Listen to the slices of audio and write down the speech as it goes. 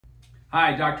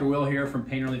Hi, Dr. Wil here from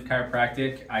Pain Relief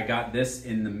Chiropractic. I got this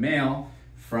in the mail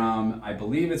from, I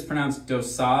believe it's pronounced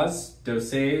Dosaze.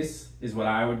 Dosaze is what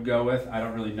I would go with. I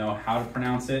don't really know how to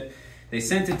pronounce it. They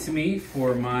sent it to me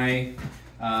for my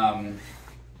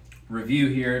review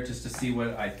here, just to see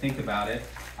what I think about it.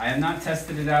 I have not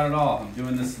tested it out at all. I'm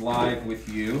doing this live with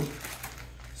you.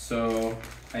 So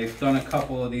I've done a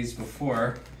couple of these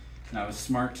before, and I was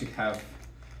smart to have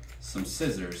some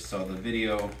scissors, so the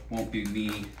video won't be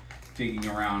me digging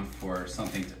around for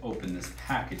something to open this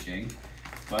packaging.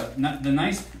 But the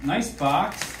nice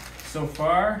box so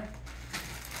far.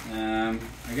 I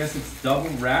guess it's double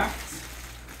wrapped.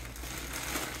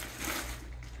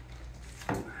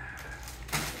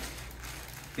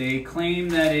 They claim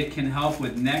that it can help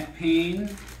with neck pain,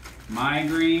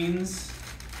 migraines,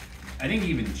 I think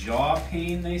even jaw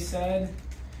pain, they said.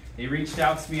 They reached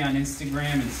out to me on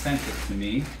Instagram and sent it to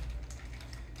me.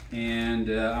 And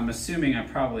I'm assuming I'm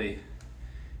probably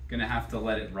gonna have to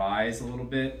let it rise a little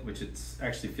bit, which it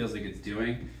actually feels like it's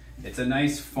doing. It's a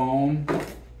nice foam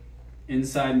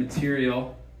inside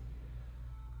material.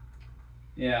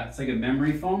 Yeah, it's like a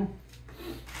memory foam.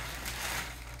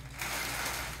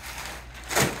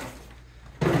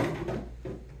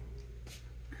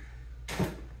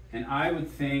 And I would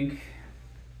think,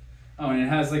 oh, and it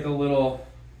has like a little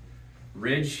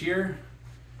ridge here.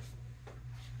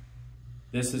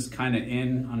 This is kind of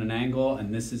in on an angle,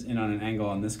 and this is in on an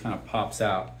angle, and this kind of pops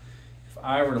out. If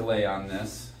I were to lay on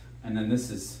this, and then this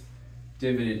is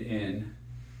divoted in,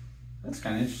 that's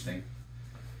kind of interesting.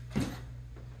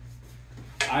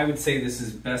 I would say this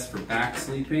is best for back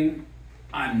sleeping.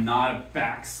 I'm not a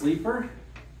back sleeper.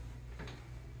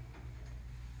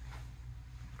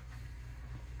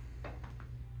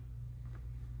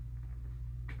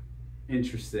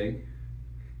 Interesting.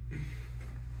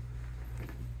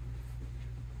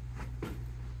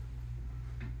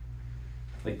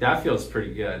 Like, that feels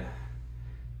pretty good.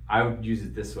 I would use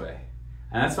it this way.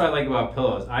 And that's what I like about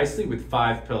pillows. I sleep with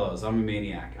 5 pillows. I'm a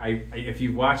maniac. If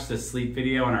you've watched the sleep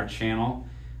video on our channel,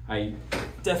 I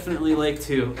definitely like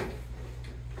to,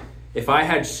 if I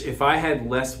had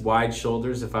less wide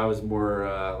shoulders, if I was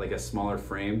more like a smaller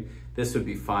frame, this would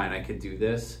be fine. I could do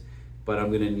this, but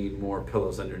I'm gonna need more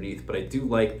pillows underneath. But I do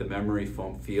like the memory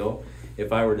foam feel.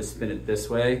 If I were to spin it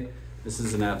this way, this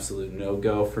is an absolute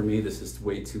no-go for me. This is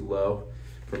way too low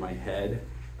for my head.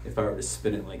 If I were to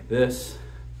spin it like this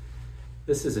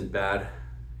isn't bad.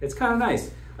 It's kind of nice.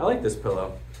 I like this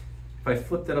pillow. If I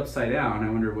flipped it upside down, I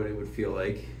wonder what it would feel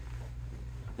like.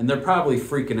 And they're probably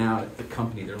freaking out at the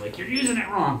company. They're like, you're using it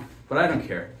wrong. But I don't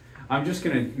care. I'm just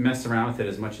gonna mess around with it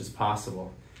as much as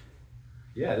possible.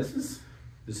 Yeah, this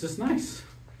is nice.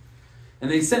 And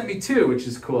they sent me 2, which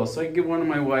is cool. So I can give one to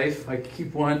my wife. I can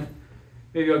keep one.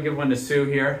 Maybe I'll give one to Sue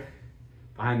here,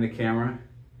 behind the camera.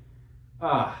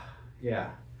 Ah,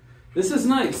 yeah. This is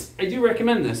nice. I do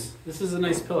recommend this. This is a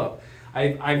nice pillow.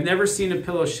 I've never seen a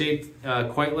pillow shaped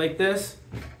quite like this.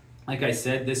 Like I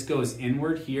said, this goes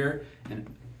inward here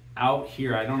and out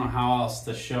here. I don't know how else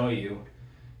to show you.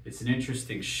 It's an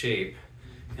interesting shape.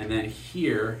 And then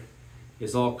here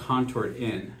is all contoured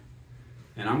in.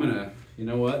 And I'm gonna, you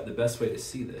know what? The best way to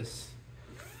see this,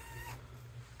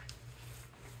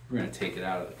 we're gonna take it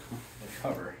out of the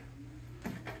cover.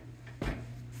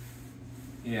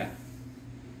 Yeah.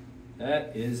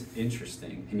 That is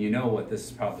interesting. And you know what this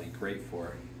is probably great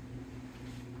for?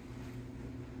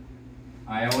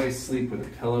 I always sleep with a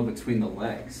pillow between the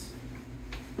legs.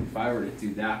 If I were to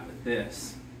do that with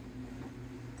this,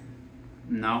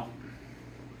 no.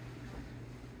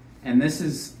 And this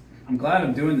is, I'm glad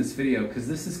I'm doing this video because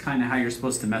this is kind of how you're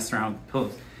supposed to mess around with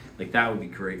pillows. Like, that would be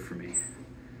great for me.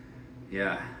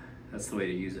 Yeah, that's the way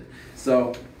to use it.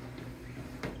 So,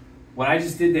 what I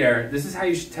just did there, this is how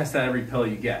you should test out every pillow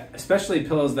you get, especially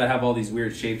pillows that have all these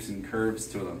weird shapes and curves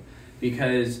to them,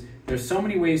 because there's so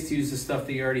many ways to use the stuff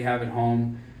that you already have at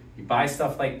home. You buy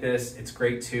stuff like this, it's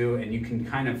great too, and you can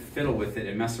kind of fiddle with it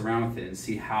and mess around with it and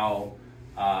see how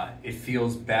it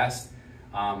feels best.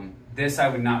 This I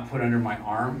would not put under my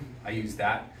arm. I use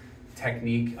that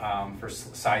technique for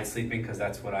side sleeping because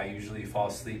that's what I usually fall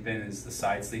asleep in, is the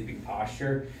side sleeping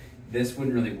posture. This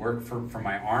wouldn't really work for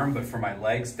my arm, but for my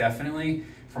legs, definitely.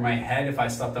 For my head, if I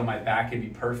slept on my back, it'd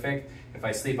be perfect. If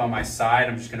I sleep on my side,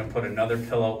 I'm just gonna put another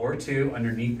pillow or 2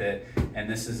 underneath it, and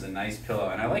this is a nice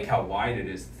pillow. And I like how wide it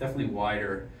is. It's definitely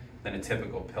wider than a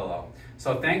typical pillow.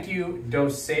 So thank you,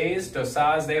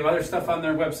 Dosaze. They have other stuff on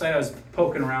their website. I was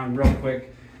poking around real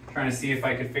quick, trying to see if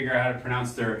I could figure out how to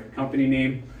pronounce their company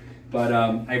name. But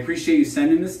I appreciate you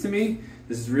sending this to me.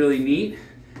 This is really neat.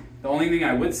 The only thing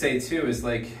I would say too is,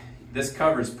 like, this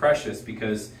cover is precious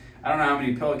because I don't know how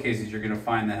many pillowcases you're gonna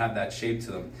find that have that shape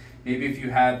to them. Maybe if you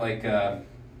had like a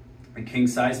king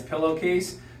size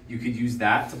pillowcase, you could use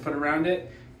that to put around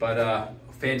it. But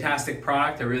fantastic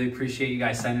product. I really appreciate you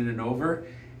guys sending it over.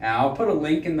 I'll put a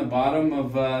link in the bottom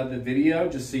of the video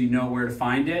just so you know where to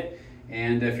find it.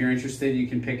 And if you're interested, you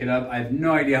can pick it up. I have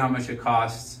no idea how much it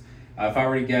costs. If I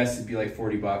were to guess, it'd be like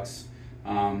 40 bucks.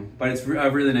 But it's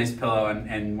a really nice pillow,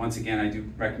 and once again, I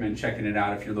do recommend checking it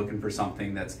out if you're looking for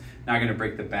something that's not going to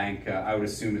break the bank. I would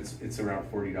assume it's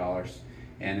around $40,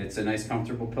 and it's a nice,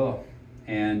 comfortable pillow.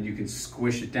 And you can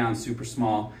squish it down super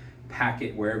small, pack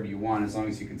it wherever you want, as long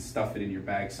as you can stuff it in your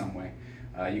bag some way.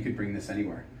 You could bring this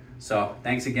anywhere. So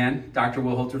thanks again, Dr.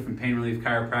 Wil Holdsworth from Pain Relief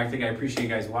Chiropractic. I appreciate you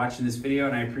guys watching this video,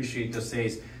 and I appreciate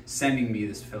Dosaze sending me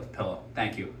this pillow.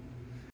 Thank you.